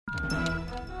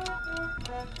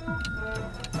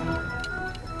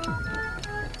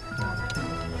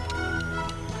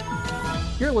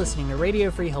You're listening to Radio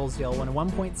Free Hillsdale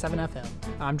 101.7 FM.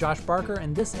 I'm Josh Barker,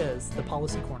 and this is the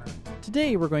Policy Corner.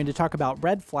 Today, we're going to talk about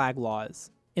red flag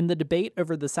laws. In the debate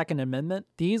over the Second Amendment,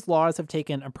 these laws have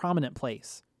taken a prominent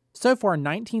place. So far,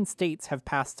 19 states have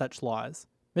passed such laws.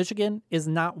 Michigan is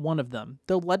not one of them,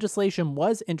 though legislation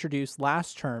was introduced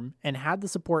last term and had the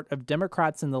support of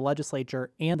Democrats in the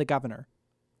legislature and the governor.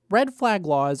 Red flag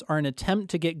laws are an attempt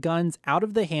to get guns out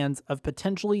of the hands of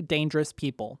potentially dangerous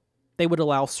people. They would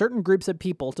allow certain groups of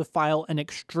people to file an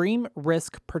extreme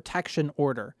risk protection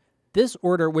order. This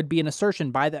order would be an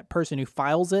assertion by that person who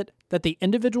files it that the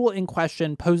individual in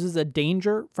question poses a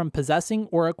danger from possessing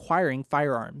or acquiring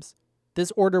firearms.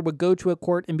 This order would go to a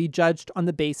court and be judged on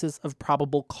the basis of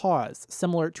probable cause,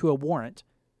 similar to a warrant.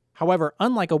 However,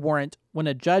 unlike a warrant, when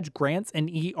a judge grants an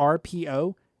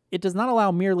ERPO, it does not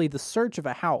allow merely the search of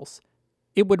a house.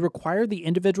 It would require the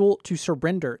individual to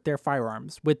surrender their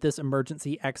firearms with this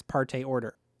emergency ex parte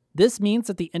order. This means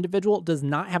that the individual does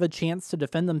not have a chance to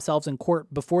defend themselves in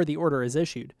court before the order is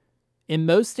issued. In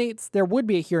most states, there would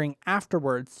be a hearing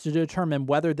afterwards to determine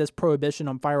whether this prohibition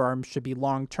on firearms should be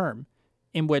long-term,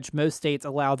 in which most states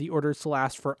allow the orders to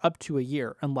last for up to a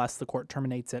year unless the court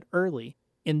terminates it early.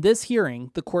 In this hearing,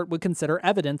 the court would consider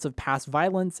evidence of past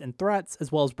violence and threats,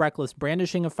 as well as reckless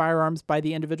brandishing of firearms by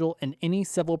the individual and any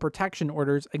civil protection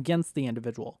orders against the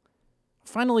individual.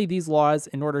 Finally, these laws,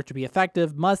 in order to be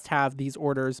effective, must have these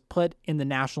orders put in the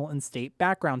national and state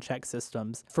background check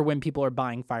systems for when people are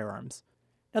buying firearms.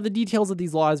 Now, the details of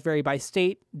these laws vary by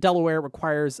state. Delaware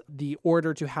requires the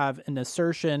order to have an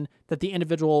assertion that the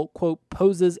individual, quote,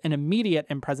 poses an immediate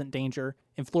and present danger.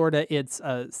 In Florida, it's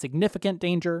a significant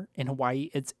danger. In Hawaii,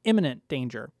 it's imminent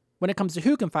danger. When it comes to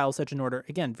who can file such an order,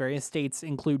 again, various states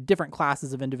include different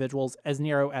classes of individuals, as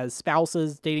narrow as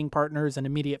spouses, dating partners, and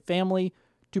immediate family,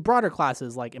 to broader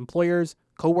classes like employers,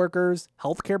 co-workers,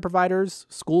 healthcare providers,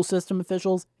 school system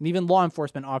officials, and even law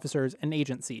enforcement officers and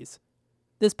agencies.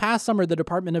 This past summer, the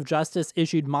Department of Justice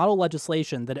issued model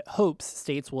legislation that it hopes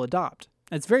states will adopt.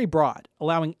 It's very broad,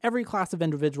 allowing every class of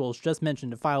individuals just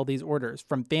mentioned to file these orders,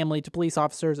 from family to police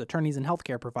officers, attorneys, and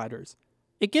healthcare providers.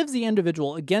 It gives the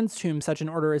individual against whom such an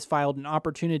order is filed an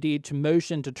opportunity to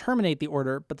motion to terminate the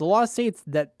order, but the law states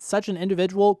that such an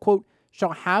individual, quote,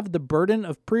 shall have the burden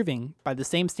of proving, by the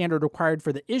same standard required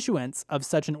for the issuance of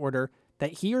such an order,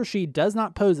 that he or she does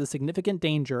not pose a significant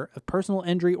danger of personal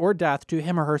injury or death to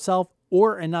him or herself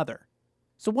or another.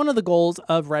 So one of the goals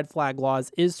of red flag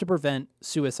laws is to prevent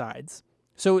suicides.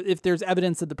 So if there's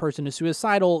evidence that the person is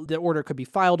suicidal, the order could be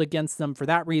filed against them for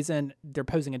that reason. They're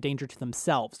posing a danger to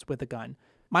themselves with a gun.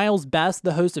 Miles Best,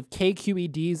 the host of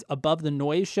KQED's Above the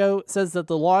Noise show, says that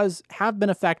the laws have been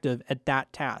effective at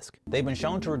that task. They've been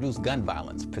shown to reduce gun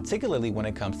violence, particularly when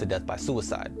it comes to death by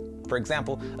suicide. For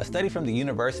example, a study from the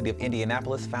University of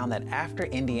Indianapolis found that after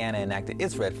Indiana enacted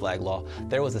its red flag law,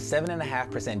 there was a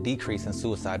 7.5% decrease in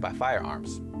suicide by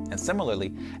firearms. And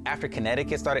similarly, after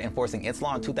Connecticut started enforcing its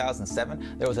law in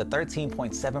 2007, there was a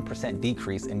 13.7%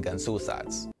 decrease in gun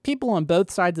suicides. People on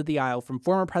both sides of the aisle, from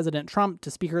former President Trump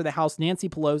to Speaker of the House Nancy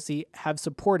Pelosi, have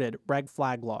supported red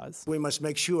flag laws. We must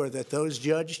make sure that those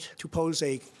judged to pose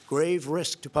a grave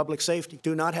risk to public safety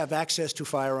do not have access to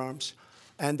firearms,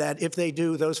 and that if they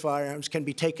do, those firearms can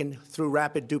be taken through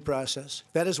rapid due process.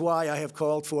 That is why I have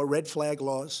called for red flag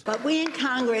laws. But we in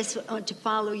Congress want to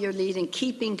follow your lead in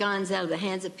keeping guns out of the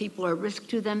hands of people who are a risk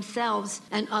to themselves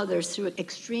and others through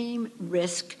extreme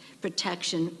risk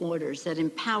protection orders that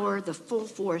empower the full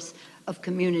force of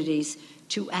communities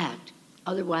to act,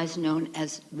 otherwise known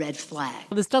as red flag.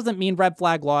 This doesn't mean red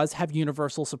flag laws have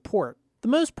universal support. The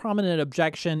most prominent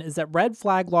objection is that red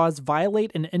flag laws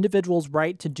violate an individual's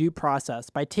right to due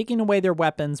process by taking away their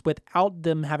weapons without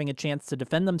them having a chance to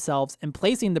defend themselves and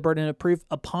placing the burden of proof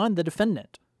upon the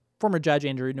defendant. Former Judge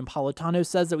Andrew Napolitano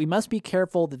says that we must be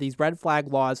careful that these red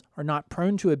flag laws are not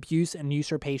prone to abuse and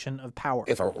usurpation of power.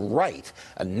 If a right,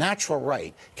 a natural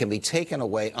right, can be taken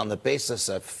away on the basis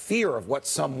of fear of what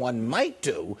someone might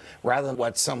do rather than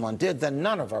what someone did, then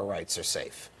none of our rights are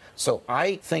safe. So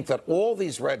I think that all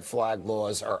these red flag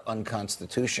laws are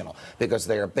unconstitutional because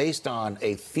they are based on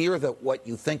a fear that what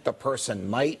you think the person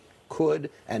might, could,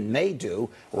 and may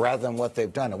do rather than what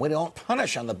they've done. And we don't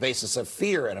punish on the basis of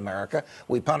fear in America.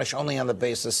 We punish only on the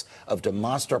basis of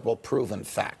demonstrable proven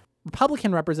fact.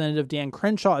 Republican Representative Dan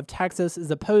Crenshaw of Texas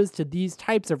is opposed to these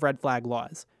types of red flag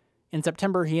laws. In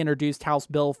September, he introduced House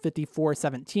Bill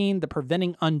 5417, the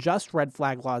Preventing Unjust Red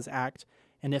Flag Laws Act,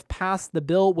 and if passed, the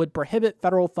bill would prohibit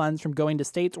federal funds from going to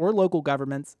states or local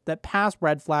governments that pass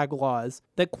red flag laws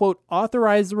that, quote,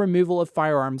 authorize the removal of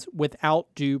firearms without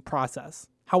due process.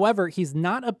 However, he's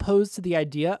not opposed to the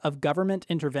idea of government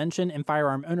intervention in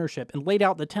firearm ownership and laid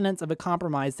out the tenets of a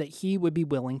compromise that he would be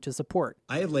willing to support.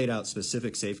 I have laid out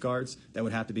specific safeguards that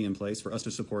would have to be in place for us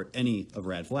to support any of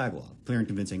red flag law. Clear and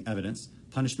convincing evidence,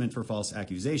 punishment for false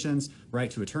accusations, right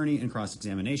to attorney and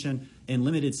cross-examination, and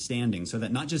limited standing so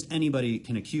that not just anybody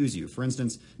can accuse you. For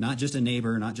instance, not just a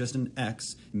neighbor, not just an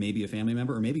ex, maybe a family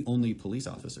member, or maybe only police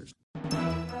officers.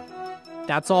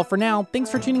 That's all for now. Thanks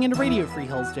for tuning into Radio Free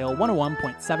Hillsdale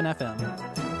 101.7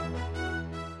 FM.